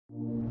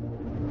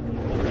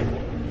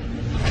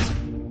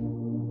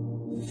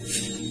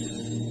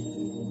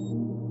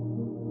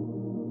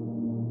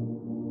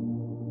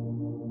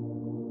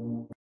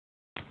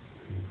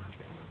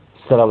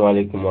السلام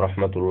عليكم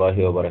ورحمة الله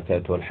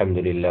وبركاته. الحمد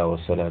لله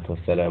والصلاة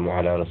والسلام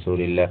على رسول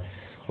الله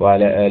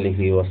وعلى آله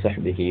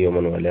وصحبه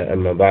ومن والاه.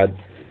 أما بعد,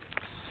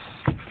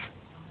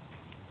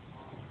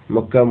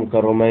 মক্কা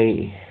মুকাররমায়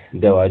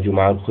দেওয়া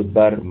জুমার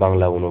খুতবার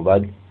বাংলা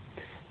অনুবাদ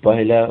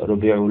পহেলা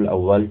রবিউল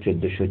আউয়াল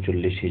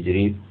 1440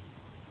 হিজরি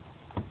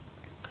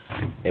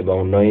এবং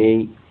 9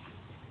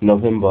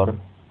 নভেম্বর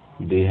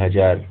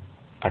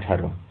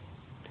 2018।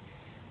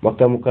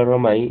 মক্কা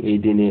মুকাররমায় এই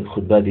দিনে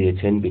খুতবা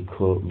দিয়েছেন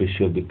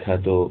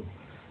বিশ্ববিখ্যাত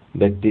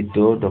ব্যক্তিত্ব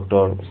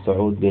ডক্টর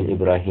সৌদ বিন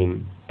ইব্রাহিম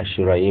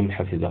আশ-শুরাইম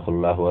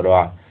হাফিজাহুল্লাহ ওয়া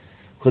রাআহ।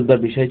 খুতবার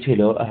বিষয়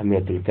ছিল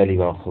আহমিয়াতুল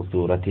কালিমা ওয়া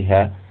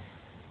খুতুরাতিহা,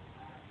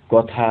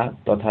 কথা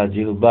তথা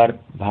জিহ্বার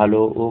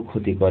ভালো ও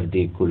ক্ষতিকর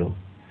দিকগুলো।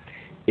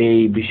 এই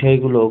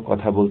বিষয়গুলো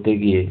কথা বলতে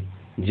গিয়ে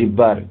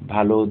জিহ্বার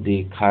ভালো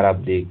দিক, খারাপ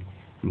দিক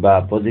বা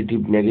পজিটিভ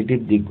নেগেটিভ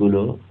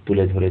দিকগুলো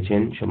তুলে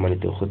ধরেছেন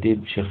সম্মানিত খতিব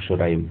শেখ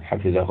শুরাইম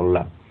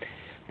হাফিজাহুল্লাহ।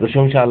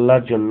 প্রশংসা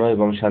আল্লাহর জন্য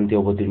এবং শান্তি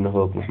অবতীর্ণ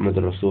হোক মুহাম্মদ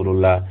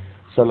রাসূলুল্লাহ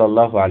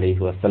সাল্লাল্লাহু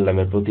আলাইহি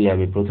ওয়াসাল্লামের প্রতি।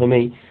 আমি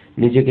প্রথমেই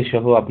নিজেকে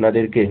সহ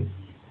আপনাদেরকে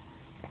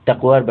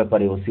তাকওয়ার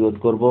ব্যাপারে ওসিয়ত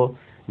করব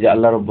যে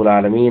আল্লাহ রাব্বুল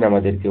আলামিন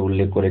আমাদেরকে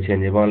উল্লেখ করেছেন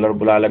এবং আল্লাহ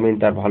রাব্বুল আলামিন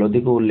তার ভালো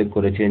দিকও উল্লেখ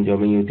করেছেন যে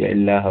মান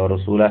ইউতিল্লাহ ওয়া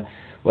রাসূলাহু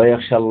ওয়া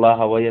ইয়াখশাল্লাহ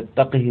ওয়া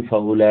ইয়াত্তাকিহি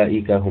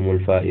ফাউলাইকা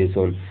হুমুল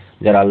ফাইজুন।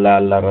 যারা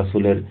আল্লাহর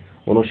রাসূলের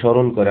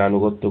অনুসরণ করে,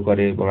 আনুগত্য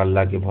করে এবং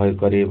আল্লাহকে ভয়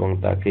করে এবং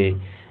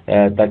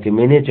তাকে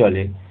মেনে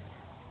চলে,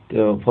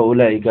 তো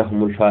ফাউলাইকা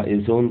হুমুল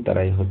ফাইজুন,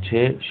 তারাই হচ্ছে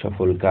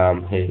সফল কাম।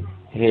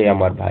 হে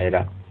আমার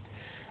ভাইরা,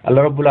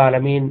 আল্লাহ রাব্বুল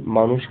আলামিন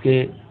মানুষকে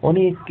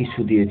অনেক কিছু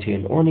দিয়েছেন,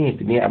 অনেক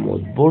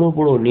নিয়ামত, বড়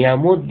বড়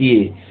নিয়ামত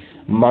দিয়ে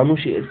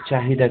মানুষের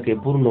চাহিদাকে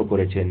পূর্ণ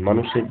করেছেন,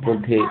 মানুষের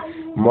মধ্যে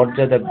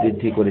মর্যাদা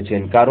বৃদ্ধি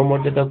করেছেন। কারো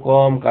মর্যাদা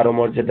কম, কারো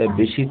মর্যাদা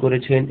বেশি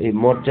করেছেন। এই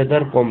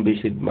মর্যাদার কম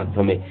বেশির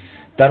মাধ্যমে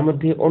তার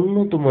মধ্যে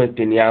অন্যতম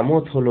একটি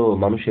নিয়ামত হলো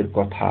মানুষের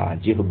কথা,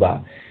 জিহ্বা।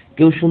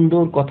 কেউ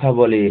সুন্দর কথা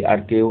বলে আর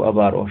কেউ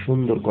আবার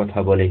অসুন্দর কথা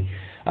বলে।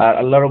 আর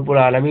আল্লাহ রাব্বুল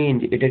আলামিন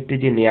এটা একটি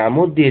যে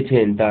নিয়ামত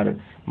দিয়েছেন তার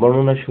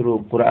বর্ণনা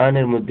স্বরূপ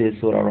কোরআনের মধ্যে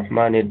সূরা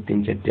রহমানের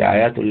 3-4টি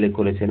আয়াত উল্লেখ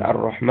করেছেন। আর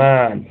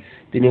রহমান,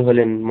 তিনি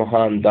হলেন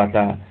মহান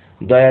দাতা,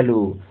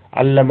 দয়ালু।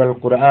 আল্লামাল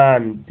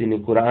কোরআন, তিনি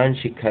কোরআন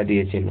শিক্ষা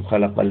দিয়েছেন।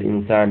 খালাকাল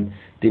ইনসান,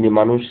 তিনি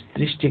মানুষ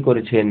সৃষ্টি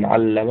করেছেন।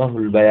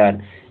 আল্লামাহুল বায়ান,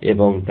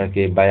 এবং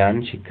তাকে বায়ান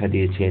শিক্ষা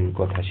দিয়েছেন,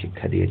 কথা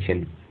শিক্ষা দিয়েছেন।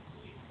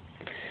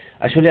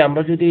 আসলে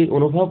আমরা যদি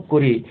অনুভব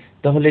করি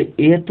তাহলে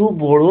এত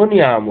বড়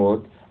নিয়ামত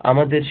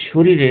আমাদের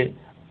শরীরে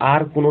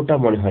আর কোনোটা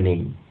মনে হয়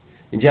নেই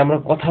যে আমরা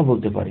কথা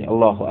বলতে পারি।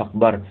 আল্লাহু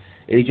আকবার।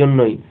 এই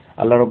জন্যই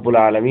আল্লাহ রাব্বুল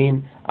আলামিন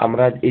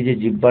আমরা এই যে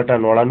জিহ্বাটা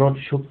নড়ানোর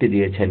শক্তি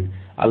দিয়েছেন,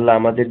 আল্লাহ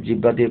আমাদের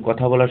জিহ্বা দিয়ে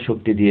কথা বলার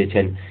শক্তি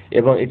দিয়েছেন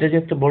এবং এটা যে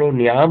একটা বড়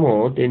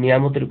নিয়ামত, এই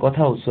নিয়ামতের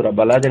কথা সূরা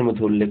বালাদের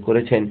মধ্যে উল্লেখ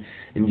করেছেন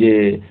যে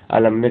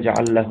আলাম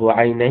নাজআল লাহু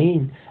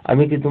আইনাইন,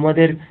 আমি কি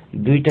তোমাদের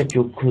দুইটা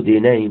চক্ষু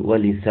দিই নাই, ওয়া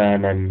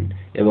লিসানান,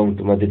 এবং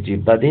তোমাদের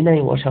জিহ্বা দিই নাই,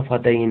 ওয়া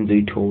শাফাতাইন,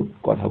 দুই ঠোঁট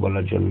কথা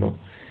বলার জন্য।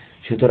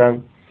 সুতরাং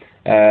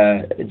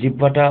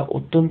জিহ্বাটা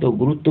অত্যন্ত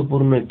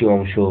গুরুত্বপূর্ণ একটি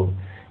অংশ।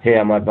 হে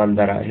আমার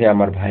বান্দারা, হে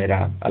আমার ভাইরা,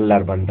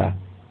 আল্লাহর বান্দা,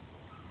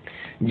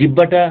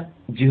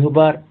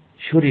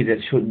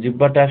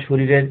 জিহ্বাটা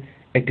শরীরের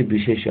একটি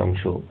বিশেষ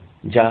অংশ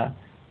যা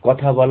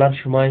কথা বলার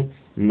সময়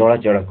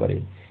নড়াচড়া করে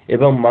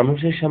এবং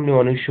মানুষের সামনে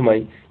অনেক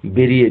সময়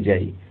বেরিয়ে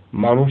যায়।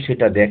 মানুষ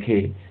সেটা দেখে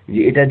যে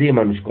এটা দিয়ে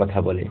মানুষ কথা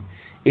বলে।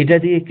 এটা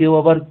দিয়ে কেউ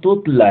আবার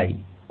তোতলায়,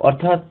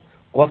 অর্থাৎ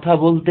কথা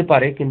বলতে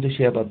পারে কিন্তু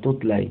সে আবার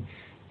তোতলায়।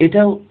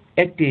 এটাও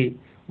একটি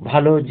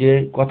ভালো যে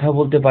কথা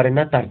বলতে পারে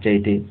না তার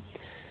চাইতে।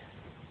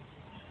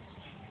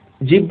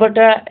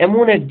 জিহ্বাটা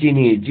এমন এক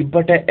জিনিস,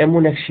 জিহ্বাটা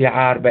এমন এক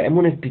শিআর বা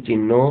এমন একটি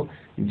চিহ্ন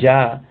যা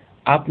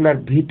আপনার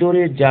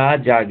ভিতরে যা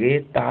জাগে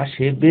তা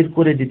সে বের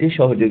করে দিতে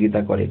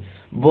সহযোগিতা করে,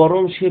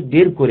 বরং সে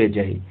বের করে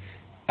যায়।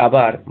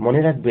 আবার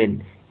মনে রাখবেন,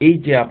 এই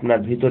যে আপনার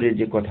ভিতরে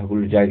যে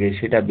কথাগুলো জাগে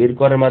সেটা বের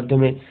করার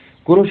মাধ্যমে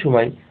কোনো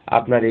সময়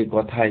আপনার এই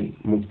কথাই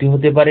মুক্তি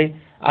হতে পারে,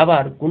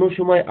 আবার কোনো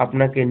সময়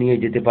আপনাকে নিয়ে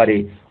যেতে পারে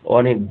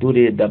অনেক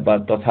দূরে বা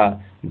তথা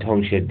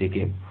ধ্বংসের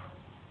দিকে।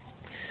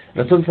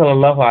 রাসূল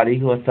সাল্লাল্লাহু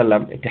আলাইহি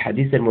ওয়াসাল্লাম একটি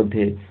হাদিসের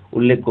মধ্যে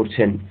উল্লেখ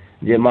করছেন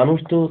যে মানুষ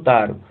তো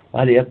তার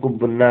আলা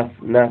ইয়াকুবুন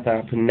নাসা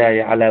ফিন্নারি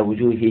আলা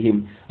ওয়ুজুহিহিম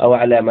আও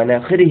আলা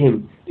মানাখিরিহিম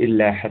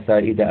ইল্লা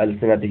হাসাইদা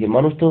আলসিনাতিহিম,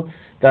 মানুষ তো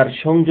তার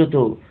সংযত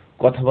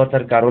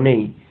কথাবার্তার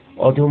কারণেই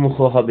অধোমুখ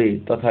হবে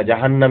তথা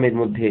জাহান্নামের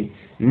মধ্যে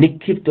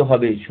নিক্ষিপ্ত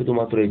হবে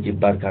শুধুমাত্র এই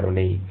জিহ্বার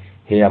কারণেই।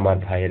 হে আমার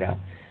ভাইরা,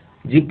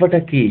 জিহ্বাটা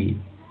কি?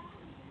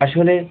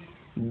 আসলে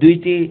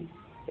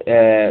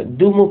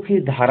দুমুখী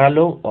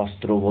ধারালো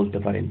অস্ত্র বলতে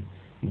পারেন।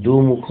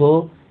 দুমুখ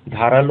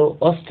ধারালো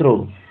অস্ত্র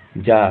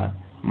যা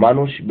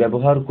মানুষ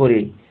ব্যবহার করে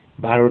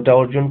ভালোটা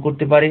অর্জন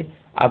করতে পারে,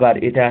 আবার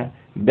এটা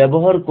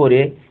ব্যবহার করে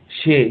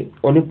সে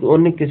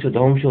অনেক কিছু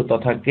ধ্বংস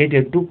তথা কেটে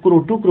টুকরো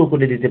টুকরো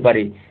করে দিতে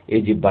পারে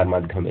এই জিহ্বার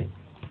মাধ্যমে।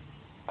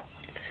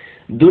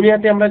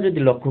 দুনিয়াতে আমরা যদি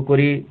লক্ষ্য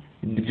করি,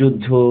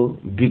 যুদ্ধ,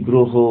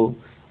 বিগ্রহ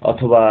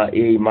অথবা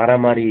এই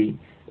মারামারি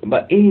বা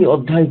এই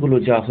অধ্যায়গুলো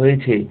যা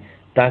হয়েছে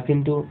তা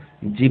কিন্তু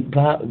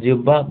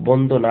জিহ্বা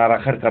বন্ধ না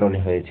রাখার কারণে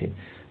হয়েছে।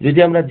 যদি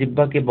আমরা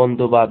জিহ্বাকে বন্ধ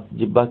বা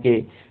জিহ্বাকে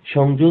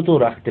সংযত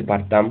রাখতে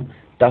পারতাম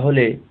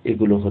তাহলে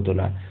এগুলো হতো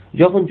না।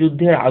 যখন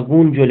যুদ্ধের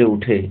আগুন জ্বলে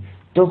ওঠে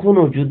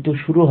তখনও যুদ্ধ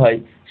শুরু হয়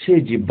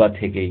সেই জিহ্বা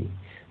থেকেই।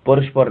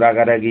 পরস্পর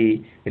রাগারাগি,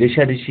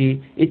 রেষারেষি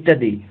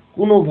ইত্যাদি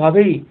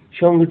কোনোভাবেই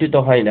সংঘটিত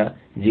হয় না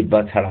জিহ্বা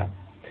ছাড়া।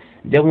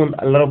 যেমন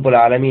আল্লাহ রাব্বুল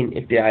আলামিন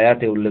একটি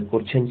আয়াতে উল্লেখ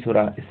করছেন,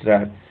 সূরা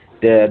ইসরার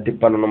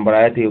 53 নম্বর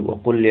আয়াতে,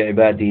 ওয়াকুল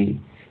লিইবাদি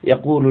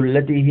ইয়াকুলু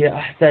আল্লাতী হিয়া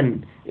আহসান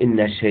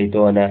ইন্নাশ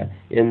শাইতানা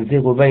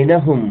ইয়ানজিগু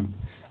বাইনাহুম।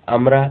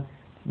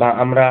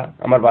 আমরা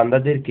আমার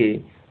বান্দাদেরকে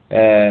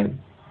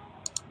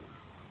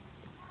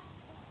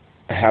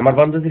আমার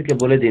বান্দাদেরকে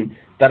বলে দিন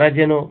তারা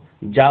যেন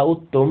যা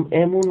উত্তম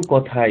এমন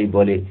কথাই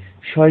বলে,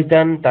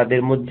 শয়তান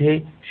তাদের মধ্যে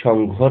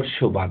সংঘর্ষ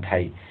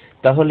বাধায়।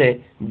 তাহলে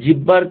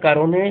জিহ্বার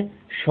কারণে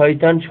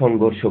শয়তান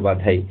সংঘর্ষ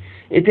বাধায়।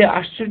 এতে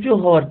আশ্চর্য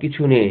হওয়ার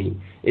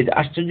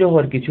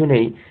কিছু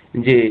নেই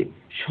যে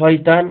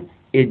শয়তান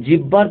এই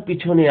জিহ্বার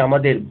পিছনে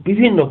আমাদের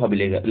বিভিন্নভাবে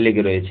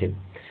লেগে রয়েছে।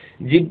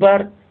 জিহ্বার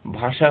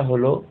ভাষা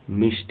হলো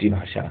মিষ্টি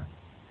ভাষা,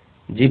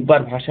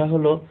 জিহ্বার ভাষা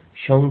হলো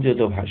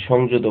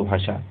সংযত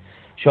ভাষা।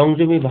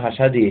 সংযমী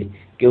ভাষা দিয়ে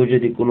কেউ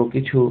যদি কোনো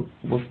কিছু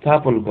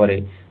উপস্থাপন করে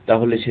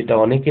তাহলে সেটা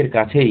অনেকের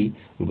কাছেই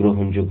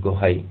গ্রহণযোগ্য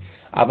হয়।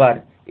 আবার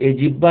এই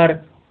জিহ্বার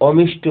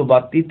অমিষ্ট বা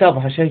তিতা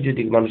ভাষায়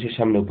যদি মানুষের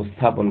সামনে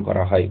উপস্থাপন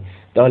করা হয়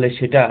তাহলে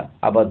সেটা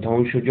আবার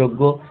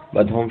ধ্বংসযোগ্য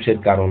বা ধ্বংসের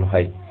কারণ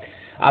হয়।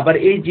 আবার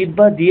এই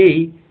জিহ্বা দিয়েই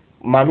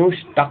মানুষ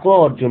তাকওয়া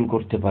অর্জন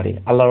করতে পারে।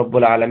 আল্লাহ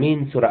রাব্বুল আলামিন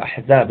সূরা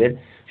আহজাবের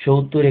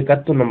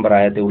 70-71 নম্বর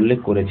আয়াতে উল্লেখ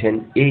করেছেন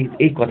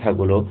এই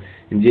কথাগুলো,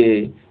 যে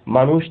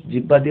মানুষ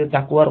জিহ্বা দিয়ে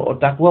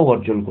তাকওয়া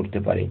অর্জন করতে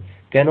পারে।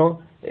 কেন?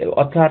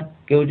 অর্থাৎ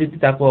কেউ যদি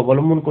তাকওয়া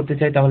অবলম্বন করতে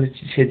চায় তাহলে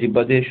সে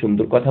জিহ্বা দিয়ে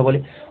সুন্দর কথা বলে,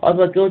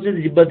 অথবা কেউ যদি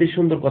জিহ্বা দিয়ে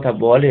সুন্দর কথা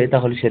বলে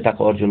তাহলে সে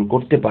তাকওয়া অর্জন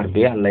করতে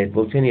পারবে। আল্লাহ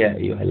বলছেন, ইয়া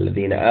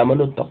আইয়ুহাল্লাযীনা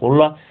আমানু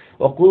তাকুল্লাহ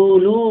ওয়া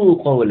কুলু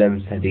কওলান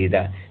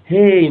সাদীদা।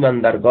 হে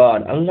ঈমানদারগণ,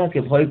 আল্লাহকে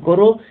ভয়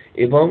করো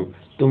এবং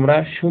তোমরা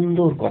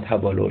সুন্দর কথা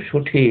বলো,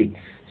 সঠিক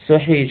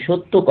সহিহ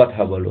সত্য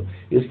কথা বলো।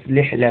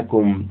 ইউসলিহ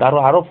লাকুম, তার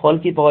আরো ফল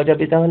কি পাওয়া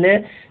যাবে? তাহলে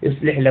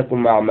ইউসলিহ লাকুম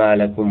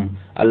আমালাকুম,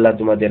 আল্লাহ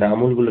তোমাদের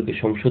আমলগুলোকে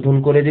সংশোধন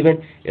করে দিবেন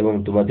এবং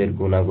তোমাদের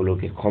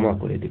গুনাহগুলোকে ক্ষমা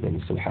করে দিবেন।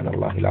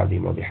 সুবহানাল্লাহিল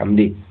আযীম ওয়া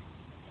বিহামদি।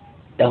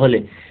 তাহলে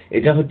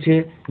এটা হচ্ছে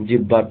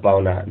জিহ্বার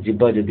পাওনা।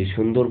 জিহ্বা যদি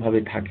সুন্দরভাবে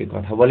থাকে,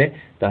 কথা বলে,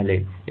 তাহলে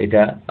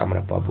এটা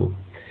আমরা পাবো।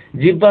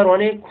 জিহ্বার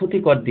অনেক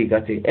ক্ষতিকর দিক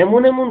আছে,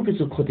 এমন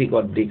কিছু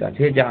ক্ষতিকর দিক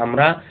আছে যা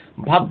আমরা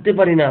ভাবতে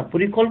পারি না,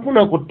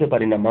 পরিকল্পনা করতে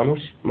পারি না।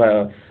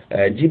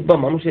 জিহ্বা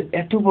মানুষের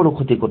এত বড়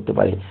ক্ষতি করতে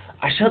পারে।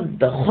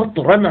 আশাদ্দা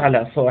খতরান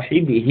আলা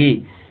সাহিবিহি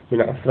মিন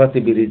আসরাতি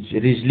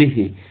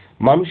রিজলিহি।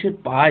 মানুষের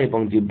পা এবং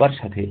জিহ্বার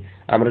সাথে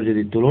আমরা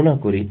যদি তুলনা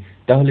করি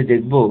তাহলে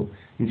দেখব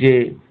যে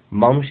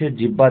মানুষের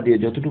জিহ্বা দিয়ে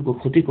যতটুকু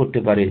ক্ষতি করতে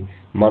পারে,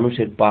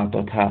 মানুষের পা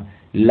তথা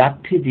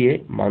লাঠি দিয়ে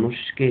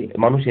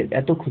মানুষের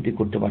এত ক্ষতি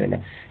করতে পারে না,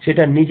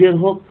 সেটা নিজের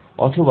হোক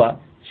অথবা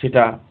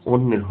সেটা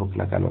অন্যের হোক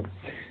না কেন।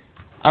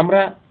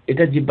 আমরা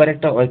এটা জিহ্বার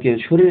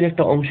শরীরের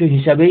একটা অংশ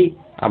হিসাবেই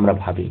আমরা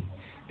ভাবি,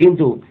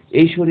 কিন্তু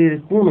এই শরীরের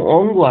কোন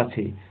অঙ্গ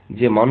আছে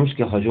যে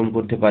মানুষকে হজম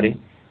করতে পারে?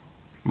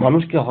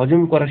 মানুষকে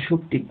হজম করার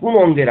শক্তি কোন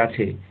অঙ্গের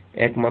আছে?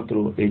 একমাত্র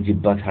এই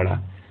জিহ্বা ছাড়া।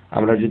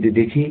 আমরা যদি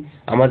দেখি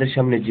আমাদের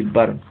সামনে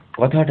জিহ্বার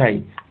কথাটাই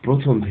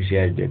প্রথম ভেসে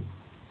আসবে।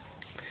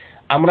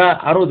 আমরা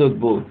আরো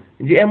দেখব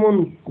যে এমন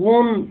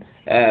কোন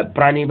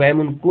প্রাণী বা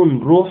এমন কোন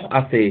রূহ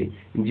আছে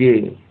যে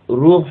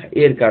রূহ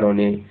এর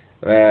কারণে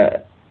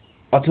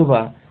অথবা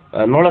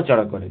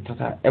নড়াচড়া করে,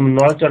 তথা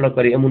নড়াচড়া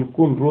করে এমন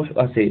কোন রূহ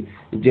আছে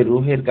যে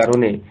রূহের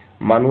কারণে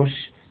মানুষ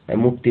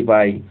মুক্তি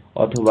পায়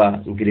অথবা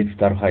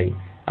গ্রেফতার হয়।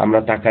 আমরা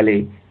তাকালে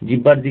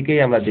জিহ্বার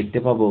দিকেই আমরা দেখতে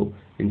পাবো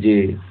যে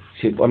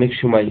সে অনেক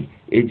সময়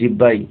এই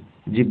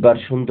জিহ্বার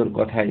সুন্দর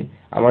কথায়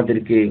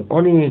আমাদেরকে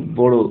অনেক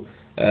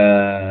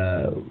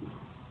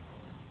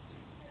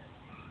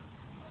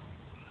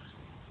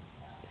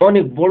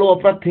বড়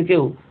অপরাধ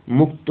থেকেও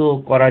মুক্ত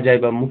করা যায়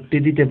বা মুক্তি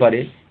দিতে পারে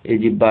এই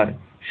জিহ্বার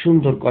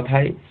সুন্দর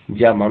কথায়,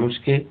 যা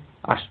মানুষকে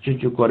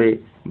আশ্চর্য করে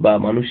বা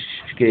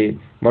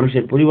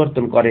মানুষের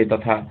পরিবর্তন করে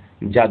তথা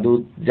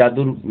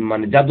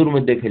জাদুর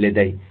মধ্যে ফেলে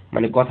দেয়,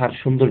 কথার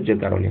সৌন্দর্যের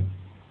কারণে।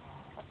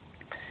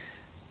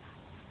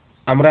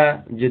 আমরা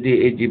যদি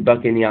এই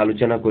জিহ্বাকে নিয়ে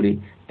আলোচনা করি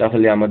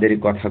তাহলে আমাদের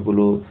এই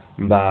কথাগুলো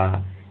বা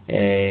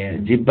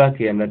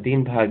জিহ্বাকে আমরা 3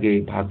 ভাগে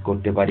ভাগ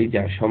করতে পারি,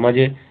 যা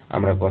সমাজে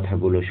আমরা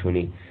কথাগুলো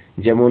শুনি।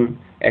 যেমন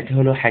একটা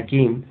হলো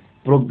হাকিম,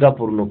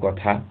 প্রজ্ঞাপূর্ণ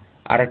কথা,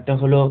 আর একটা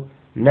হলো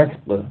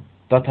নাতক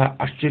তথা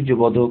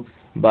আশ্চর্যবোধক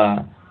বা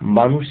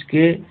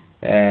মানুষকে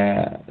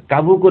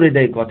কাবু করে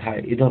দেয় কথা,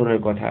 এই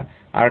ধরনের কথা,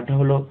 আর একটা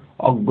হলো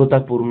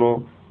অজ্ঞতাপূর্ণ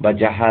বা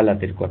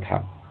জাহালাতের কথা।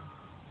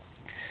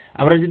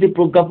 আমরা যদি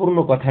প্রজ্ঞাপূর্ণ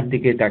কথার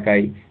দিকে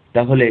তাকাই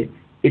তাহলে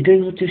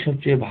এটাই হচ্ছে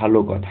সবচেয়ে ভালো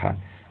কথা।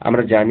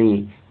 আমরা জানি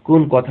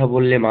কোন কথা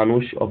বললে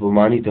মানুষ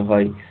অপমানিত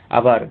হয়,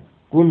 আবার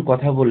কোন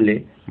কথা বললে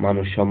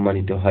মানুষ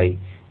সম্মানিত হয়,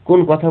 কোন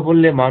কথা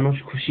বললে মানুষ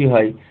খুশি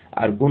হয়,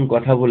 আর কোন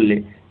কথা বললে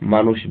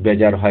মানুষ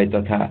বেজার হয়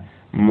তথা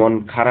মন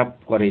খারাপ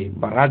করে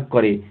বা রাগ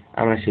করে,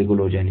 আমরা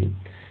সেগুলো জানি।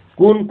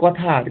 কোন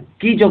কথার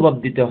কি জবাব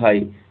দিতে হয়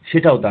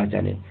সেটাও তা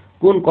জানে।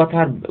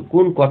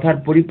 কোন কথার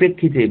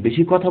পরিপ্রেক্ষিতে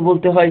বেশি কথা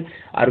বলতে হয়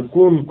আর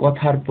কোন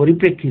কথার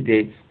পরিপ্রেক্ষিতে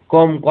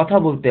কম কথা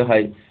বলতে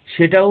হয়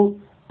সেটাও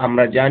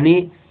আমরা জানি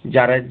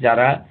যারা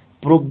যারা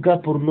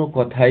প্রজ্ঞাপূর্ণ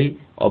কথাই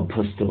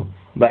অভ্যস্ত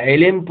বা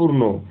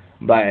এলেমপূর্ণ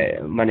বা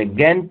মানে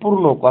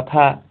জ্ঞানপূর্ণ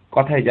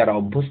কথায় যারা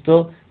অভ্যস্ত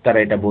তারা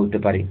এটা বলতে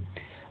পারে।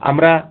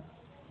 আমরা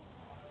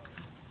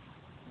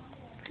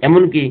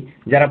এমনকি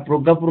যারা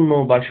প্রজ্ঞাপূর্ণ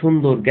বা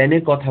সুন্দর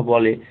জ্ঞানের কথা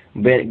বলে,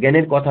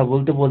 জ্ঞানের কথা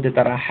বলতে বলতে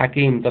তারা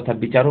হাকিম তথা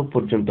বিচারক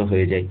পর্যন্ত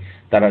হয়ে যায়।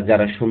 তারা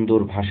যারা সুন্দর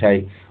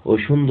ভাষায় ও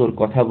সুন্দর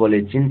কথা বলে,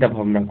 চিন্তা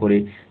ভাবনা করে,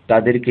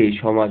 তাদেরকে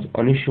সমাজ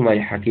অনেক সময়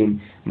হাকিম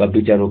বা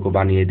বিচারকও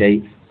বানিয়ে দেয়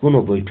কোনো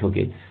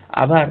বৈঠকে।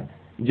 আবার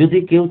যদি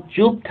কেউ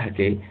চুপ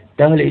থাকে,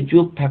 তাহলে এই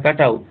চুপ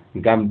থাকাটাও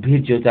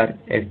গাম্ভীর্যতার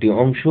একটি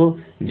অংশ,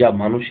 যা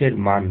মানুষের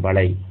মান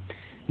বাড়ায়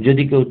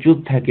যদি কেউ চুপ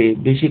থাকে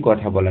বেশি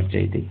কথা বলার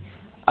চাইতে।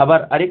 আবার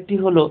আরেকটি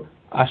হলো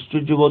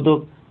আশ্চর্যবোধক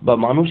বা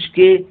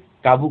মানুষকে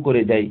কাবু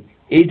করে দেয়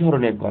এই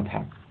ধরনের কথা।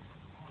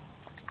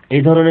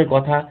 এই ধরনের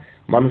কথা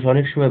মানুষ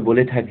অনেক সময়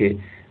বলে থাকে,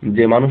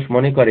 যে মানুষ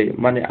মনে করে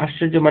মানে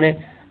আশ্চর্য মানে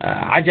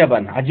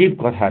আজাবান আজীব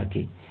কথা আর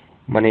কি।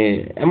 মানে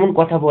এমন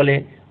কথা বলে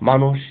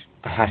মানুষ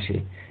হাসে,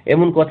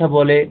 এমন কথা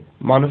বলে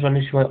মানুষ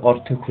অনেক সময়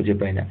অর্থ খুঁজে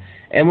পায় না,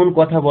 এমন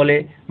কথা বলে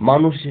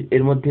মানুষ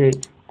এর মধ্যে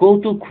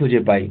কৌতুক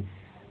খুঁজে পায়,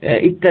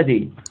 ইত্যাদি।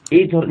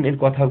 এই ধরনের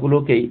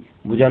কথাগুলোকেই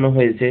বোঝানো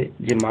হয়েছে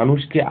যে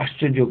মানুষকে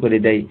আশ্চর্য করে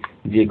দেয়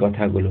যে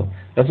কথাগুলো।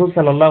 রাসূল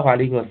সাল্লাল্লাহু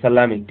আলাইহি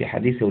ওয়াসাল্লাম একটি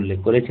হাদিসে উল্লেখ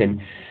করেছেন,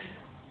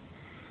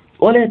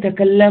 ওয়ালা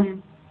তাকাল্লাম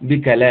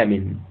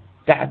বিকালামিন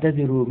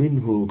তা'তাযিরু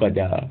মিনহু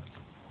গাদা।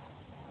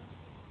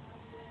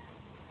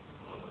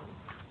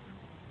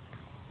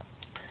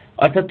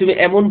 অর্থাৎ তুমি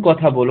এমন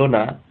কথা বলো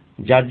না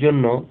যার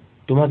জন্য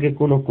তোমাকে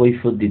কোনো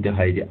কৈফিয়ত দিতে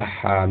হয় যে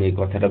আহা আমি এই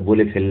কথাটা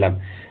বলে ফেললাম।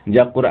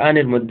 যা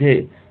কোরআনের মধ্যে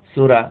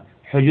সূরা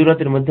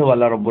হুজুরাতের মধ্যে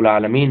আল্লাহ রাব্বুল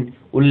আলামিন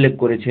উল্লেখ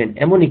করেছেন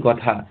এমনই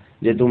কথা,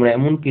 যে তোমরা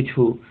এমন কিছু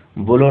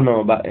বলো না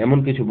বা এমন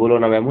কিছু বলো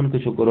না বা এমন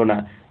কিছু করো না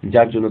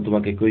যার জন্য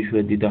তোমাকে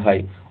কৈফিয়ত দিতে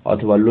হয়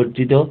অথবা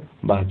লজ্জিত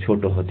বা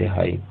ছোট হতে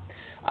হয়।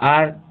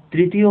 আর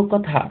তৃতীয়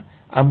কথা,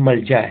 আম্মাল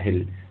জাহিল,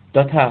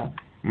 তথা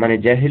মানে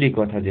জাহেলি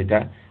কথা যেটা,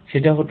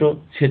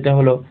 সেটা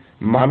হলো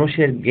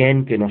মানুষের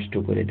জ্ঞানকে নষ্ট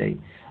করে দেয়।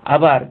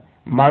 আবার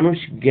মানুষ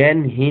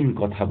জ্ঞানহীন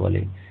কথা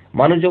বলে।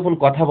 মানুষ যখন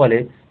কথা বলে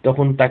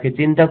তখন তাকে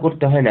চিন্তা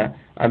করতে হয় না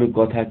আমি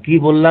কথা কি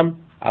বললাম,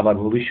 আবার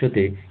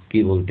ভবিষ্যতে কি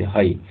বলতে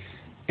হয়।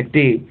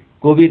 একটি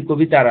কবির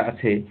কবিতার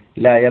আছে,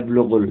 লা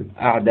ইয়াবলুগুল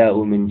আ'দাউ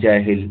মিন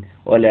জাহিল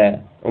ওয়ালা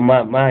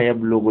মা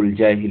ইয়াবলুগুল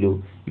জাহিলু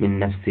মিন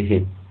নাফসিহি।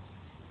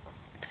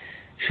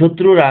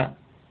 শত্রুরা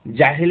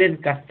জাহেলের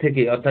কাছ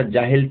থেকে অর্থাৎ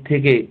জাহেল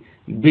থেকে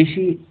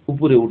বেশি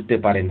উপরে উঠতে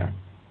পারে না।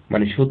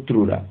 মানে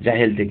শত্রুরা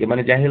জাহেল থেকে,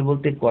 মানে জাহেল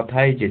বলতে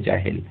কথায় যে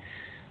জাহেল,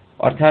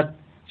 অর্থাৎ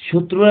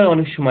শত্রুরা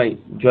অনেক সময়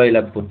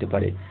জয়লাভ করতে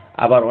পারে।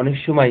 আবার অনেক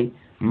সময়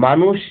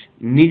মানুষ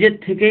নিজের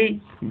থেকেই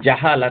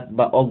জাহালাত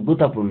বা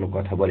অজ্ঞতাপূর্ণ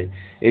কথা বলে।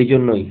 এই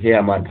জন্যই হে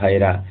আমার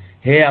ভাইরা,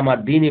 হে আমার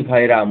দ্বীনি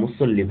ভাইরা,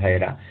 মুসল্লি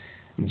ভাইরা,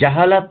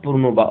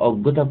 জাহালাতপূর্ণ বা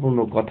অজ্ঞতাপূর্ণ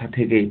কথা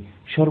থেকে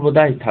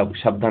সর্বদাই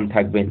সাবধান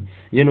থাকবেন,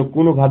 যেন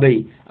কোনোভাবেই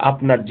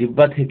আপনার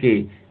জিহ্বা থেকে,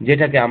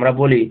 যেটাকে আমরা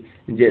বলি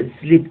যে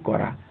স্লিপ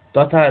করা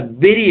তথা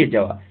বেরিয়ে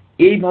যাওয়া,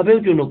 এইভাবেও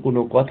যেন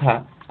কোনো কথা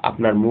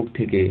আপনার মুখ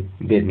থেকে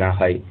বের না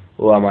হয়।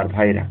 ও আমার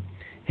ভাইরা,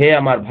 হে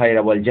আমার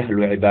ভাইরা, ওয়াল জাহলু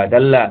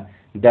ইবাদাল্লাহ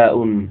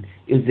দাউন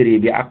ইজরি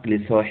বিআকলি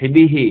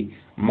সাহিবিহি।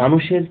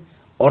 মানুষের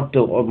অর্থ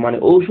মানে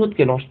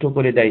ঔষধকে নষ্ট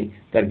করে দেয়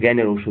তার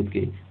জ্ঞানের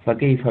ওষুধকে।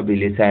 ফাকাইফা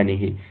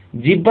বিলিসানিহি,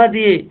 জিহ্বা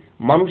দিয়ে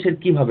মানুষের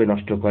কিভাবে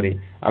নষ্ট করে।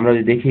 আমরা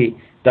যদি দেখি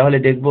তাহলে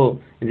দেখব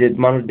যে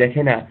মানুষ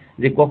দেখে না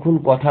যে কখন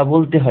কথা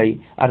বলতে হয়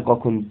আর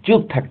কখন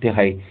চুপ থাকতে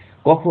হয়,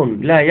 কখন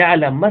লা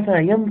ইয়ালাম মাতা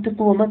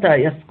ইয়ামতিকু ওয়া মাতা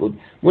ইয়াসকুত,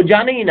 ও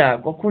জানেই না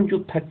কখন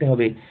চুপ থাকতে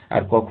হবে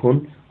আর কখন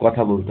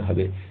কথা বলতে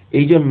হবে।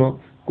 এই জন্য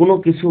কোনো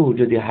কিছু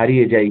যদি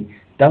হারিয়ে যায়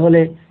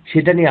তাহলে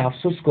সেটা নিয়ে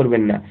আফসোস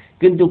করবেন না,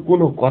 কিন্তু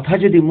কোনো কথা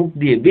যদি মুখ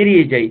দিয়ে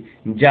বেরিয়ে যায়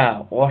যা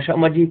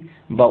অসামাজিক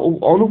বা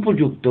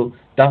অনুপযুক্ত,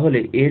 তাহলে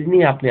এর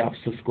নিয়ে আপনি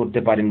আফসোস করতে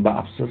পারেন বা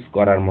আফসোস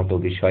করার মতো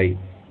বিষয়।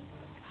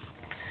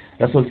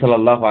 রাসূল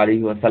সাল্লাল্লাহু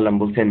আলাইহি ওয়াসাল্লাম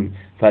বলেন,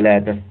 ফালা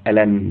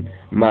তাসআলান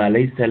মা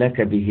লাইসা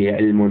লাকা বিহি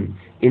ইলমুন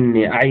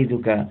ইন্নী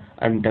আইযুকা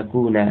আন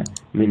তাকুনা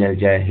মিনাল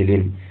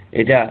জাহিলিন।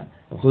 এটা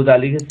হুদ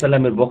আলাইহিস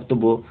সালামের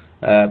বক্তব্য,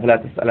 ফালা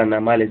তাসআলান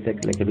মা লাইসা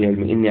লাকা বিহি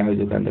ইলমুন ইন্নী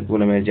আইযুকা আন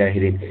তাকুনা মিনাল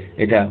জাহিলিন।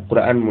 এটা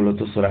কোরআন মূলত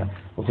সূরা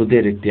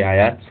হুদের একটি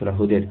আয়াত, সূরা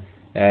হুদের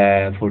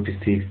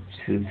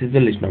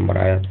 46 নম্বর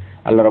আয়াত।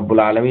 আল্লাহ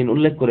রাব্বুল আলামিন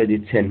উল্লেখ করে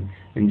দিচ্ছেন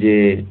যে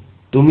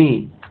তুমি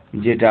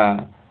যেটা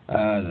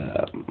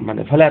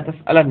মানে ফালা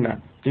তাসআলান্না,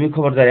 তুমি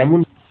খবরদার এমন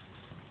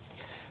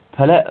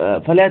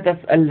ফালা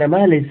তাসআলনা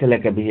মা লাইসা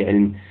লাকা বিহি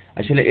ইলম।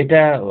 আসলে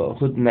এটা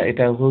হুদ না,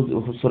 এটা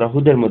সূরা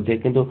হুদের মধ্যে,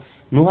 কিন্তু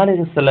নূহ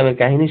আলাইহিস সালামের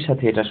কাহিনীর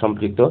সাথে এটা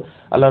সম্পৃক্ত।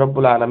 আল্লাহ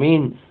রাব্বুল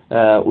আলামিন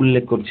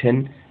উল্লেখ করছেন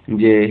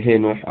যে হে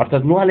নূহ,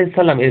 অর্থাৎ নূহ আলাইহিস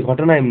সালাম এর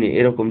ঘটনা এমনি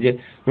এরকম যে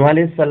নূহ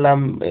আলাইহিস সালাম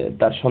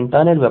তার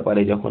সন্তানের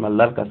ব্যাপারে যখন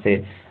আল্লাহর কাছে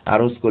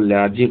আরজ করলেন,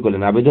 আরজি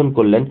করলেন, আবেদন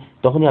করলেন,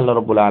 তখনই আল্লাহ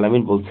রাব্বুল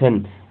আলামিন বলছেন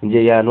যে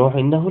ইয়া নূহ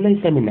ইন্নাহু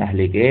লাইসা মিন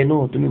আহলিক, এ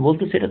নূহ তুমি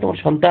বলতেছো এটা তোমার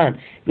সন্তান,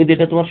 কিন্তু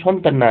এটা তোমার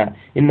সন্তান না।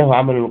 ইন্নাহু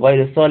আমালুন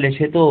গায়রু সালিহ,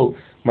 সে তো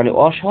মানে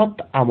অসৎ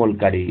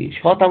আমলকারী,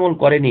 সৎ আমল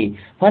করেনি।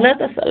 ফালা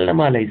তাসআলনা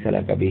মা লাইসা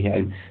লাকা বিহি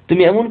ইলম,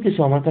 তুমি এমন কিছু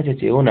আমার কাছে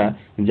চেও না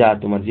যা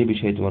তোমার, যে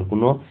বিষয়ে তোমার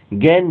কোনো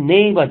জ্ঞান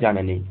নেই বা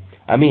জানা নেই।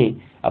 আমি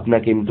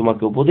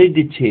তোমাকে উপদেশ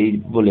দিচ্ছি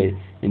বলে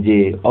যে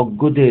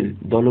অজ্ঞদের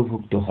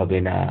দলভুক্ত হবে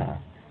না।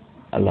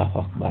 আল্লাহু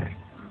আকবার,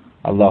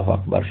 আল্লাহু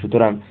আকবার।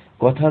 সুতরাং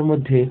কথার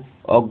মধ্যে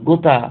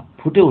অজ্ঞতা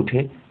ফুটে ওঠে,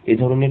 এই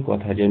ধরনের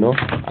কথা যেন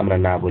আমরা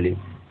না বলি।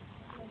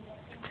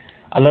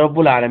 আল্লাহ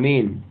রাব্বুল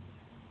আলামিন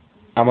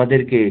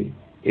আমাদেরকে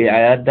এই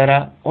আয়াত দ্বারা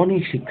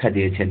অনেক শিক্ষা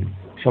দিয়েছেন।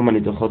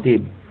 সম্মানিত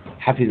খতিব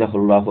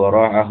হাফিজাহুল্লাহ ওয়া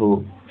রাআহু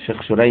শেখ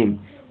সুরাইম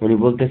উনি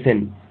বলতেছেন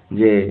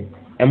যে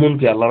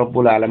এমনকি আল্লাহ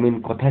রাব্বুল আলামিন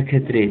কথার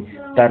ক্ষেত্রে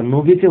তার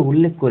নবীকে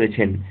উল্লেখ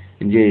করেছেন,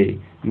 যে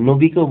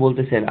নবীকেও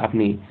বলতেছেন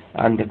আপনি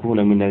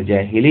আনতাকুনা মিনাল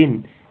জাহিলিন,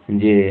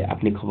 যে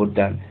আপনি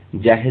খবরদার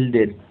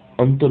জাহেলদের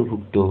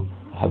অন্তর্ভুক্ত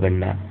হবেন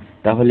না।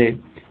 তাহলে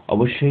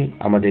অবশ্যই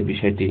আমাদের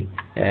বিষয়টি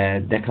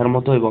দেখার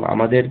মতো এবং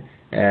আমাদের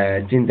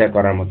চিন্তা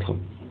করার মতো।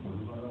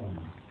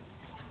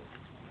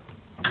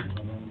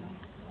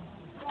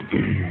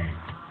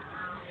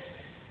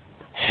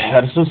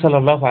 রাসূল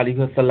সাল্লাল্লাহু আলাইহি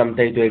ওয়াসাল্লাম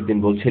তাই তো একদিন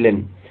বলছিলেন,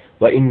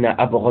 ওয়া ইন্না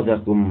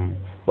আবগাদাকুম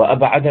ওয়া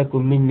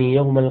আবআদাকুম মিন্নি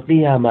ইয়াওমাল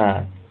কিয়ামা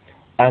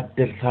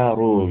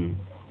আত-তিরসারুন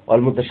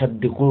ওয়াল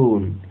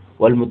মুতাশাদ্দিকুন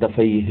ওয়াল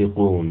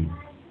মুতাফাইহিকুন।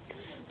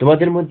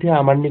 তোমাদের মধ্যে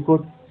আমার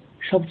নিকট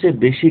সবচেয়ে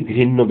বেশি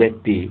ঘৃণ্য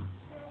ব্যক্তি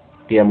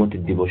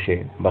কিয়ামতের দিবসে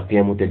বা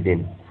কিয়ামতের দিন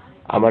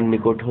আমার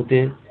নিকট হতে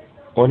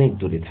অনেক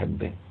দূরে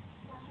থাকবে।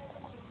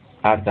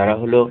 আর তারা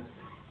হলো,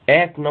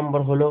 এক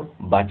নম্বর হলো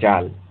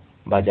বাচাল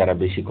বা যারা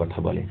বেশি কথা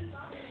বলে,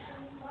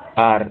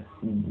 আর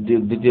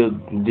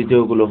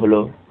দ্বিতীয়গুলো হলো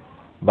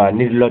বা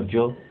নির্লজ্জ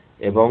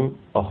এবং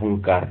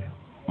অহংকার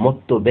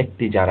মত্ত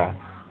ব্যক্তি যারা,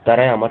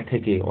 তারাই আমার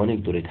থেকে অনেক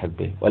দূরে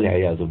থাকবে।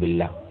 ওয়ালিয়াযু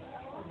বিল্লাহ।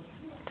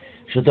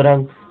 সুতরাং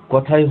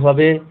কথাই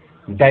হবে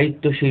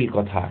দায়িত্বশীল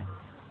কথা,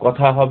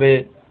 কথা হবে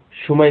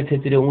সময়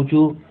ক্ষেত্রে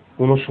উঁচু,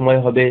 কোনো সময়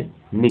হবে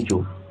নিচু।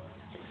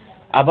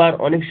 আবার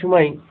অনেক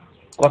সময়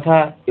কথা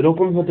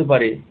এরকম হতে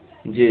পারে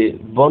যে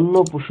বন্য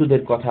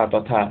পশুদের কথা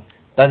তথা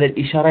তাদের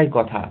ইশারায়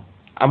কথা,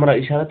 আমরা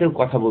ইশারাতেও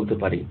কথা বলতে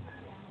পারি,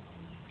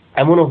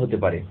 এমনও হতে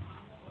পারে।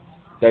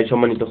 তাই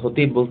সম্মানিত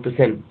খতিব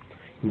বলতেছেন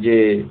যে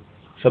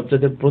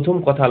সবচেয়ে প্রথম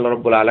কথা আল্লাহ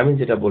রাব্বুল আলামিন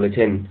যেটা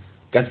বলেছেন,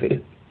 রাসূল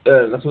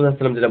সাল্লাল্লাহু আলাইহি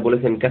ওয়াসাল্লাম যেটা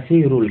বলেছেন,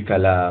 কাসীরুল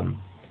কালাম,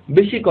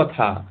 বেশি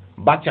কথা,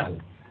 বাচাল।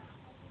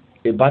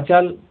 এই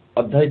বাচাল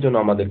অধ্যায়ের জন্য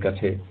আমাদের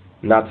কাছে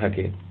না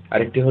থাকে।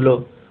 আরেকটি হলো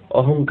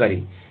অহংকারী।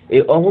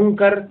 এই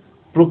অহংকার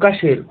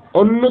প্রকাশের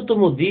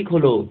অন্যতম দিক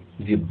হলো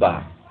জিহ্বা।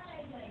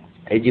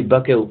 এই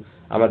জিহ্বাকেও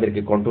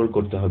আমাদেরকে কন্ট্রোল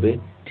করতে হবে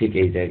ঠিক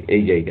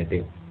এই জায়গাতে।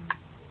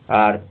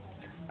 আর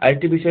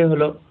আরেকটি বিষয়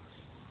হলো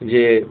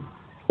যে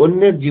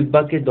অন্যের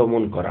জিহ্বাকে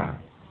দমন করা,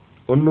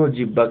 অন্য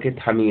জিহ্বাকে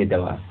থামিয়ে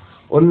দেওয়া,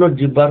 অন্য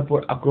জিহ্বার পর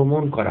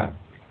আক্রমণ করা,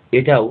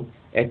 এটাও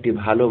একটি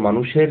ভালো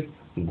মানুষের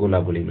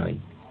গুণাবলী নয়।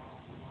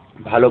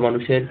 ভালো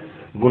মানুষের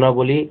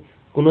গুণাবলী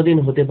কোনোদিন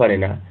হতে পারে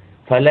না।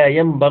 ফালা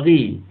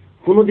ইয়ামবাগি,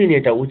 কোনোদিন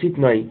এটা উচিত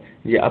নয়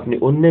যে আপনি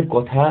অন্যের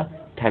কথা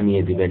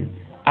থামিয়ে দিবেন।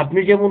 আপনি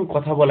যেমন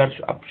কথা বলার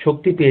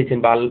শক্তি পেয়েছেন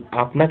বা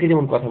আপনাকে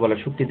যেমন কথা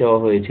বলার শক্তি দেওয়া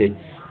হয়েছে,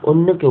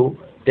 অন্যকেও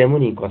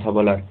তেমনই কথা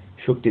বলার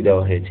শক্তি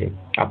দেওয়া হয়েছে।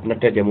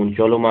 আপনারটা যেমন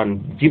চলমান,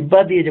 জিহ্বা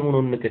দিয়ে যেমন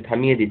অন্যকে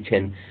থামিয়ে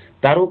দিচ্ছেন,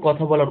 তারও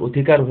কথা বলার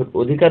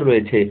অধিকার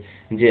রয়েছে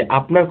যে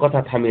আপনার কথা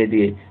থামিয়ে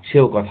দিয়ে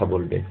সেও কথা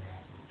বলবে।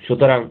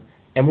 সুতরাং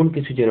এমন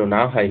কিছু যেন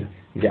না হয়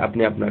যে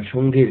আপনি আপনার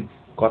সঙ্গীর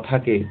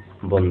কথাকে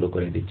বন্ধ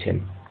করে দিচ্ছেন।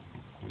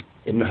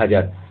 ইবনে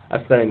হাজার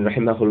আসকালানী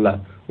রাহিমাহুল্লাহ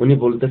উনি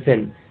বলতেছেন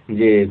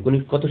যে উনি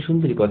কত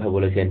সুন্দর কথা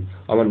বলেছেন,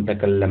 আমান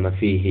তাকাল্লামা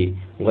ফীহি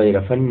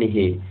গায়রা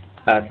ফান্নিহি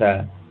আতা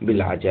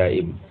বিল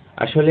আজাইব।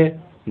 আসলে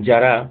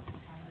যারা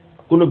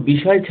কোনো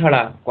বিষয়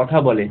ছাড়া কথা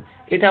বলে,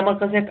 এটা আমার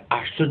কাছে এক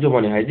আশ্চর্য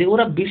মনে হয় যে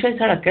ওরা বিষয়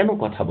ছাড়া কেন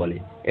কথা বলে।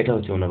 এটা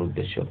হচ্ছে ওনার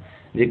উদ্দেশ্য,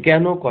 যে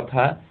কেন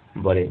কথা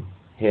বলে।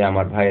 হে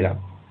আমার ভাইরা,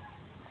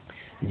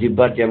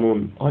 জিহ্বার যেমন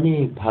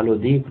অনেক ভালো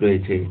দিক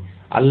রয়েছে,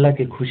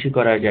 আল্লাহকে খুশি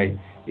করা যায়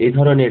এই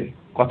ধরনের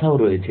কথাও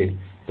রয়েছে,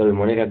 তবে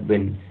মনে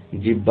রাখবেন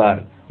জিহ্বার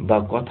বা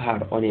কথার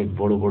অনেক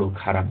বড় বড়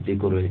খারাপ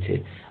দিকও রয়েছে।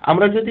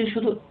 আমরা যদি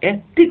শুধু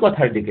একটি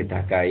কথার দিকে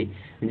তাকাই,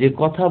 যে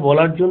কথা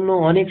বলার জন্য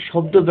অনেক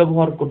শব্দ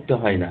ব্যবহার করতে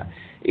হয় না,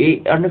 এই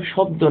অনেক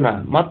শব্দ না,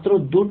 মাত্র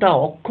দুটা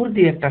অক্ষর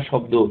দিয়ে একটা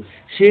শব্দ,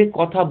 সে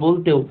কথা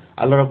বলতেও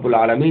আল্লাহ রাব্বুল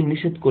আলামিন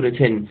নিষেধ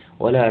করেছেন,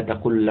 ওয়ালা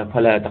তাকুল্লা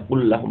ফালা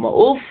তাকুল্লাহুমা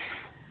উফ।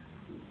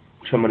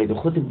 সম্মানিত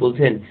খতিব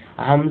বলছেন,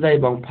 হামজা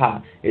এবং ফা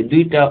এই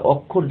দুইটা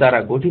অক্ষর দ্বারা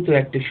গঠিত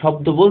একটি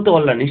শব্দ বলতে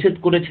আল্লাহ নিষেধ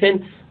করেছেন,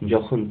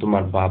 যখন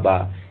তোমার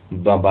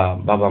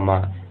বাবা মা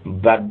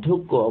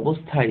বার্ধক্য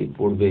অবস্থায়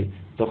পড়বে,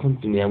 তখন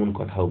তুমি এমন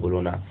কথাও বলো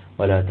না।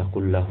 ওয়ালা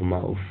তাকুল্লাহুমা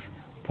উফ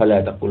ফালা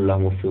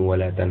তাকুল্লাহুমা উফ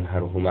ওয়ালা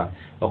তানহারহুমা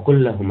ওয়া কুল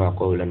লাহুমা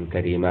কওলান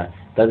কারীমা।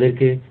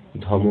 তাদেরকে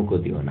ধমকও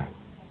দিও না,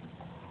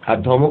 আর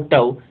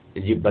ধমকটাও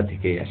জিহ্বা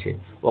থেকেই আসে।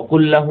 ওয়া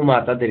কুল লাহুমা,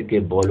 তাদেরকে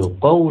বলো,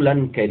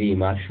 কওলান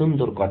কারীমা,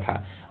 সুন্দর কথা,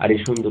 আর এই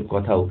সুন্দর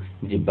কথাও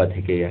জিহ্বা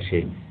থেকেই আসে।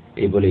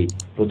 এই বলেই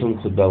প্রথম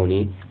খুতবা উনি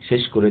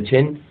শেষ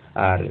করেছেন।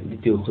 আর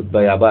দ্বিতীয়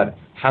খুতবায় আবার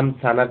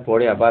হামসানার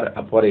পরে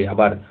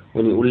আবার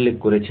উনি উল্লেখ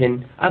করেছেন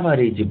আবার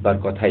এই জিহ্বার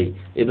কথাই।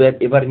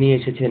 এবার নিয়ে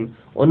এসেছেন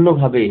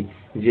অন্যভাবে,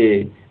 যে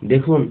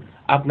দেখুন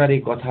আপনার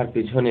এই কথার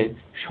পেছনে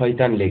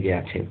শয়তান লেগে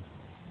আছে।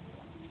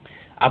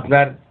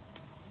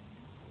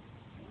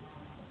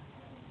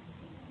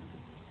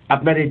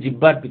 আপনার এই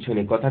জিহ্বার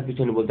পিছনে, কথার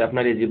পিছনে বলতে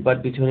আপনার এই জিহ্বার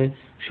পিছনে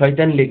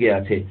শয়তান লেগে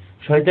আছে।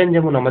 শয়তান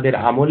যেমন আমাদের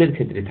আমলের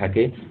ক্ষেত্রে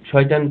থাকে,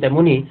 শয়তান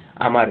তেমনি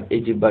আমার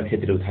এই জিহ্বার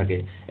ক্ষেত্রেও থাকে।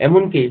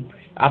 এমনকি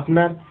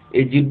আপনার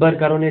এই জিহ্বার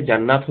কারণে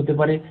জান্নাত হতে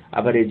পারে,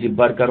 আবার এই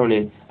জিহ্বার কারণে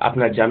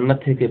আপনার জান্নাত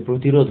থেকে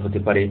প্রতিরোধ হতে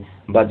পারে,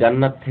 বা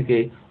জান্নাত থেকে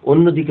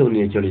অন্যদিকেও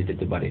নিয়ে চলে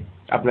যেতে পারে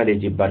আপনার এই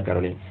জিহ্বার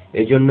কারণে।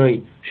 এই জন্যই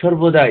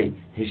সর্বদাই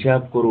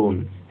হিসাব করুন,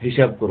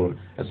 হিসাব করুন।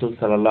 রাসূল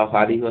সাল্লাল্লাহু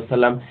আলাইহি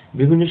ওয়াসাল্লাম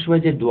বিভিন্ন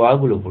সময় যে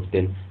দোয়াগুলো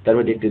করতেন, তার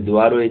মধ্যে একটি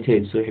দোয়া রয়েছে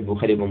সহিহ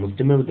বুখারী এবং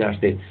মুসলিমের মধ্যে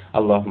আসছে,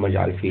 আল্লাহুম্মা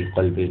জাআল ফি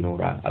কলবি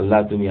নূরা, আল্লাহ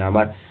তুমি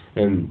আমার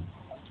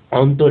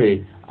অন্তরে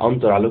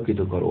অন্তর আলোকিত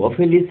করো, ওয়া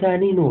ফি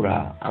লিসানি নূরা,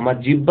 আমার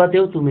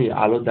জিহ্বাতেও তুমি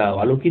আলো দাও,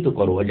 আলোকিত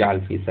করো, ওয়া জাআল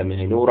ফি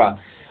সামঈ নূরা,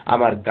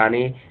 আমার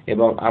কানে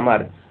এবং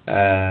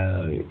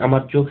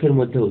আমার চোখের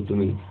মধ্যেও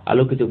তুমি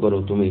আলোকিত করো,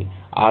 তুমি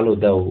আলো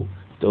দাও।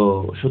 তো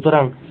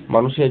সুতরাং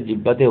মানুষের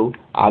জিহ্বাতেও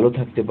আলো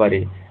থাকতে পারে,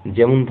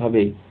 যেমন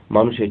ভাবে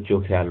মানুষের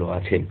চোখে আলো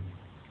আছে।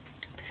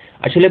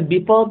 আসলে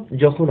বিপদ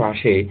যখন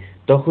আসে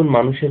তখন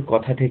মানুষের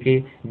কথা থেকে,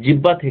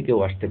 জিহ্বা থেকেও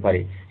আসতে পারে।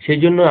 সেই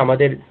জন্য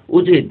আমাদের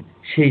উচিত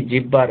সেই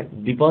জিহ্বার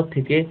বিপদ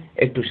থেকে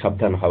একটু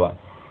সাবধান হওয়া।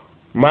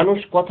 মানুষ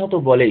কথা তো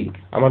বলেই,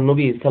 আমার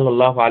নবী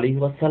সাল্লাল্লাহু আলাইহি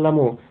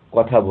ওয়াসাল্লামও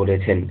কথা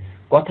বলেছেন।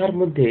 কথার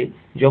মধ্যে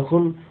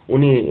যখন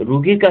উনি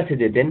রোগীর কাছে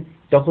যেতেন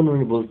তখন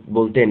উনি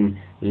বলতেন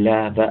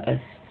লা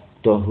বা'স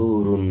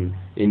তাহুরুন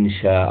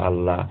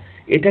ইনশাআল্লাহ।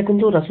 এটা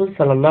কিন্তু রাসূল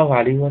সাল্লাল্লাহু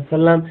আলাইহি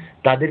ওয়াসাল্লাম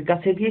তাদের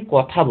কাছে গিয়ে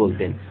কথা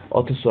বলতেন,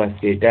 অথচ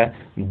আজকে এটা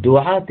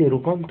দোয়াতে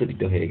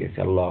রূপান্তরিত হয়ে গেছে।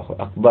 আল্লাহু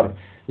আকবার।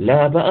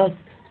 লা বা'স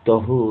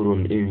তাহুরুন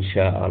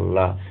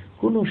ইনশাআল্লাহ,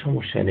 কোনো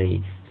সমস্যা নেই,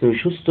 তুমি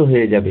সুস্থ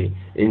হয়ে যাবে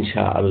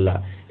ইনশাআল্লাহ।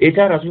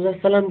 এটা রাসূল সাল্লাল্লাহু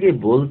আলাইহি ওয়াসাল্লাম গিয়ে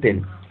বলতেন,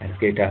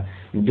 আজকে এটা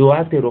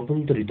দোয়াতে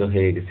রূপান্তরিত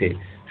হয়ে গেছে।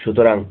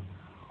 সুতরাং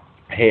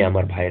হে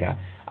আমার ভাইরা,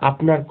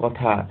 আপনার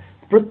কথা,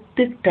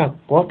 প্রত্যেকটা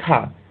কথা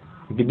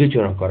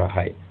বিবেচনা করা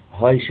হয়,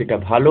 হয় সেটা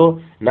ভালো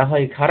না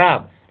হয় খারাপ।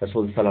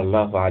 রাসূল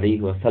সাল্লাল্লাহু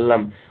আলাইহি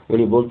ওয়াসাল্লাম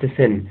উনি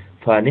বলতেছেন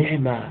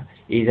ফানিহমা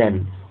ইযান,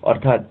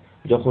 অর্থাৎ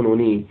যখন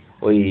উনি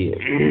ওই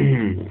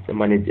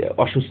মানে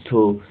অসুস্থ,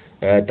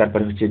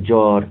 তারপরে হচ্ছে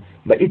জ্বর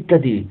বা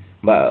ইত্যাদি,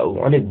 বা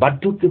অনেক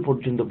বার্ধক্য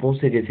পর্যন্ত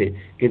পৌঁছে গেছে,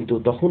 কিন্তু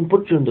তখন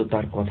পর্যন্ত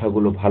তার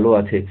কথাগুলো ভালো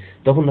আছে,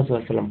 তখন রাসূল সাল্লাল্লাহু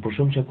আলাইহি ওয়াসাল্লাম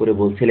প্রশংসা করে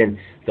বলছিলেন,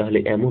 তাহলে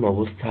এমন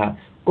অবস্থা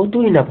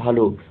কতই না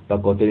ভালো বা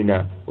কতই না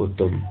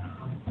উত্তম।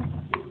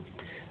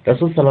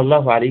 রাসূল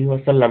সাল্লাল্লাহু আলাইহি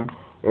ওয়াসাল্লাম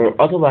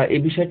অথবা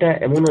এই বিষয়টা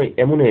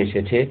এমনও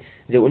এসেছে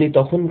যে উনি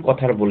তখন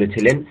কথা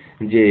বলেছিলেন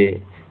যে,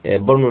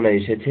 বর্ণনা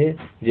এসেছে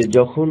যে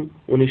যখন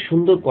উনি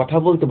সুন্দর কথা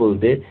বলতে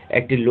বলতে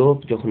একটি লোক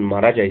যখন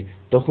মারা যায়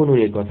তখন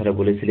উনি এই কথাটা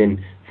বলেছিলেন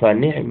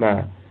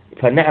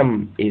ফানাম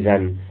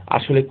ইযান,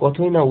 আসলে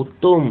কতই না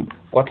উত্তম,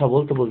 কথা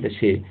বলতে বলতে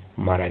সে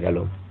মারা গেল।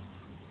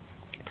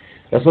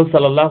 রাসূল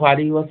সাল্লাল্লাহু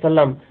আলাইহি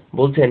ওয়াসাল্লাম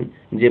বলছেন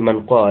যে মান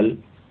ক্বাল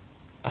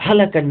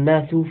হালাকান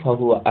নাসু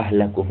ফাহুয়া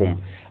আহলাকুহুম,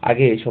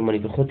 আগে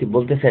সম্মানিত খতিব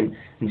বলতেছেন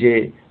যে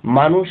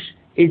মানুষ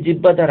এই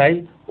জিহ্বা দ্বারাই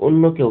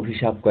অন্যকে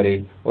অভিশাপ করে,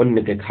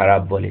 অন্যকে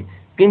খারাপ বলে,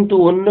 কিন্তু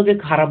অন্যকে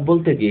খারাপ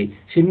বলতে গিয়ে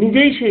সে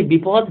নিজেই সেই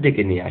বিপদ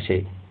ডেকে নিয়ে আসে।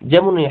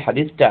 যেমন এই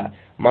হাদিসটা,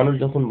 মানুষ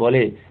যখন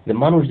বলে যে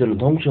মানুষ যেন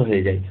ধ্বংস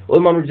হয়ে যায়, ওই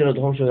মানুষ যেন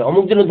ধ্বংস হয়,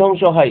 অমুক যেন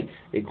ধ্বংস হয়,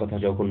 এই কথা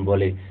যখন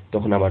বলে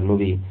তখন আমার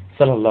নবী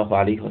সাল্লাল্লাহু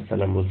আলাইহি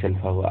ওয়াসাল্লাম বলছেন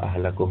ফাহুয়া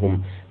আহলাকুহুম,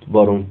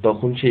 বরং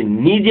তখন সে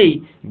নিজেই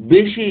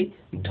বেশি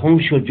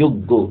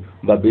ধ্বংসযোগ্য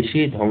বা বেশি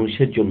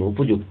ধ্বংসের জন্য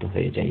উপযুক্ত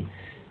হয়ে যায়।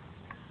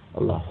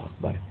 আল্লাহু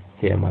আকবার।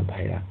 হে আমার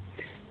ভাইরা,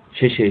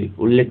 শেষে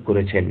উল্লেখ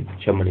করেছেন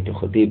সম্মানিত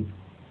খতিব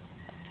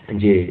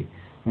যে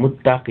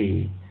মুত্তাকি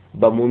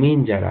বা মুমিন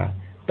যারা,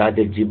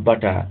 তাদের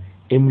জিহ্বাটা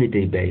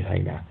এমনিতেই ব্যয়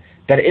হয় না,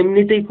 তার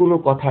এমনিতেই কোনো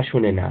কথা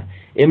শুনে না,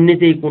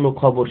 এমনিতেই কোনো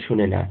খবর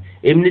শুনে না,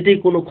 এমনিতেই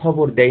কোনো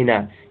খবর দেয় না।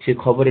 সে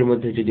খবরের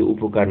মধ্যে যদি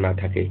উপকার না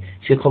থাকে,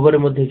 সে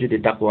খবরের মধ্যে যদি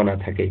তাকওয়া না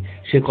থাকে,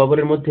 সে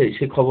খবরের মধ্যে,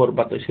 সে খবর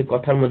বা সে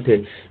কথার মধ্যে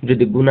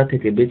যদি গুনাহ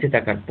থেকে বেঁচে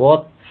থাকার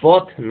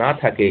পথ না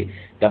থাকে,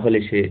 তাহলে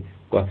সে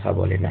কথা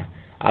বলে না।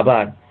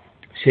 আবার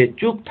সে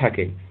চুপ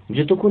থাকে,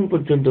 যতক্ষণ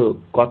পর্যন্ত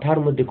কথার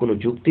মধ্যে কোনো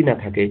যুক্তি না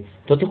থাকে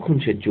ততক্ষণ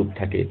সে চুপ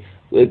থাকে।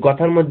 ওই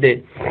কথার মধ্যে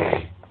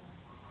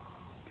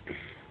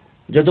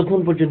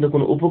যতক্ষণ পর্যন্ত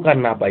কোনো উপকার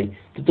না পায়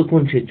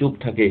ততক্ষণ সে চুপ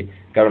থাকে।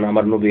 কারণ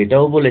আমার নবী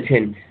এটাও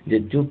বলেছেন যে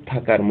চুপ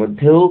থাকার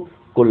মধ্যেও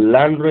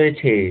কল্যাণ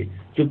রয়েছে,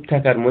 চুপ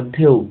থাকার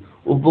মধ্যেও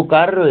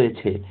উপকার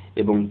রয়েছে,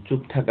 এবং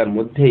চুপ থাকার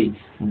মধ্যেই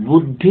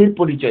বুদ্ধির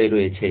পরিচয়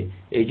রয়েছে।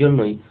 এই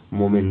জন্যই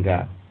মুমিনরা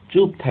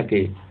চুপ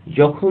থাকে,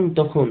 যখন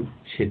তখন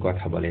সে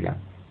কথা বলে না।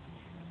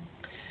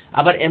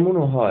 আবার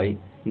এমনও হয়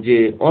যে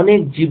অনেক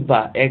জিহ্বা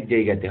এক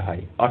জায়গাতে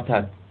হয়,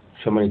 অর্থাৎ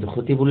সম্মানিত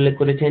খতিব উল্লেখ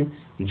করেছেন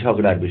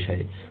ঝগড়ার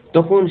বিষয়ে,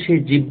 তখন সেই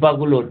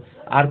জিহ্বাগুলোর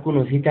আর কোনো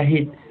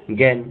হিতাহিত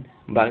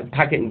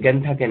জ্ঞান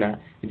থাকে না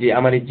যে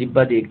আমার এই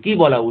জিহ্বা দিয়ে কি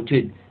বলা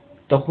উচিত।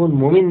 তখন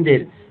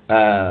মুমিনদের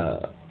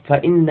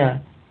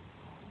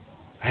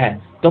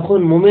তখন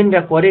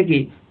মুমিনরা করে কি,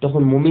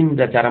 তখন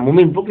মুমিনরা যারা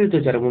মুমিন, প্রকৃত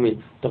যারা মুমিন,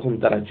 তখন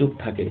তারা চুপ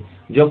থাকে।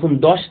 যখন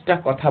 10টা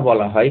কথা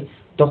বলা হয়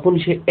তখন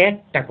সে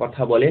একটা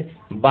কথা বলে,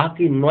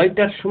 বাকি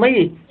 9টার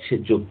সময়ই সে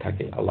চুপ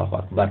থাকে। আল্লাহু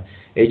আকবার।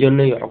 এই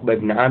জন্যই উকবা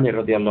ইবনে আমির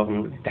রাদিয়াল্লাহু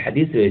আনহু একটা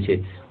হাদিস রয়েছে,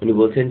 উনি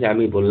বলছেন যে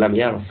আমি বললাম,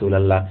 ইয়া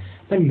রাসূলুল্লাহ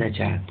মান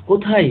নাজাত,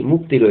 কোথায়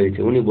মুক্তি রয়েছে?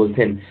 উনি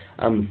বলছেন,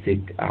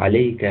 আমসিক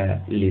আলাইকা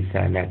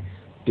লিসানাক,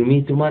 তুমি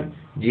তোমার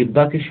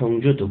জিহ্বাকে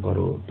সংযত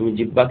করো, তুমি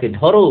জিহ্বাকে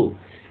ধরো,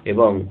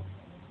 এবং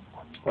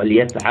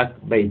ওয়ালিয়াসআক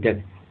বাইতাক,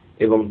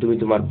 এবং তুমি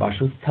তোমার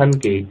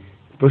বাসস্থানকে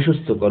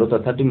প্রশস্ত করো,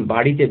 তথা তুমি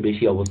বাড়িতে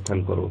বেশি অবস্থান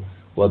করো।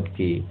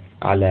 ওয়াবকি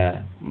আলা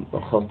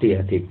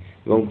খতিয়াতিক,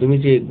 এবং তুমি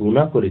যে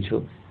গুনাহ করেছো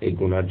এই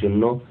গুনার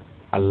জন্য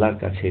আল্লাহর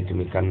কাছে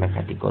তুমি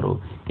কান্নাকাটি করো।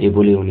 এই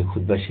বলে উনি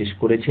খুতবা শেষ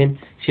করেছেন।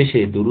 শেষে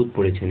দুরূদ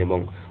পড়েছেন এবং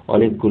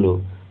অনেকগুলো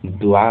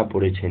দোয়া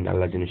পড়েছেন।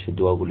 আল্লাহ যেন সেই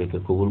দোয়াগুলোকে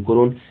কবুল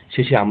করুন।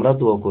 শেষে আমরা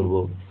দোয়া করব,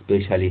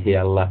 স্পেশালি হে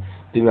আল্লাহ,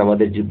 তুমি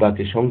আমাদের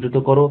জিহ্বাকে সংযত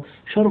করো,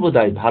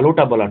 সর্বদাই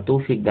ভালোটা বলার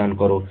তৌফিক দান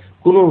করো।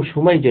 কোনো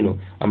সময় যেন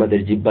আমাদের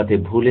জিহ্বাতে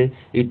ভুলে,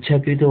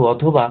 ইচ্ছাকৃত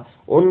অথবা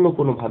অন্য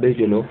কোনো ভাবে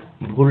যেন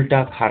ভুলটা,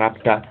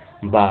 খারাপটা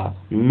বা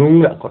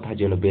নোংরা কথা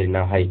যেন বের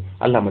না হয়।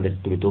 আল্লাহ আমাদের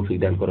তুমি তৌফিক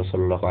দান করো।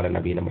 সাল্লাল্লাহু আলা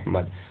নবিয়িনা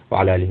মুহাম্মদ ওয়া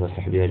আলা আলিহি ওয়া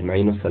সাহবিহি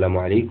আজমাইন। আসসালামু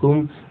আলাইকুম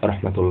ওয়া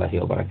রাহমাতুল্লাহি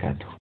ওয়া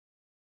বারাকাতুহু।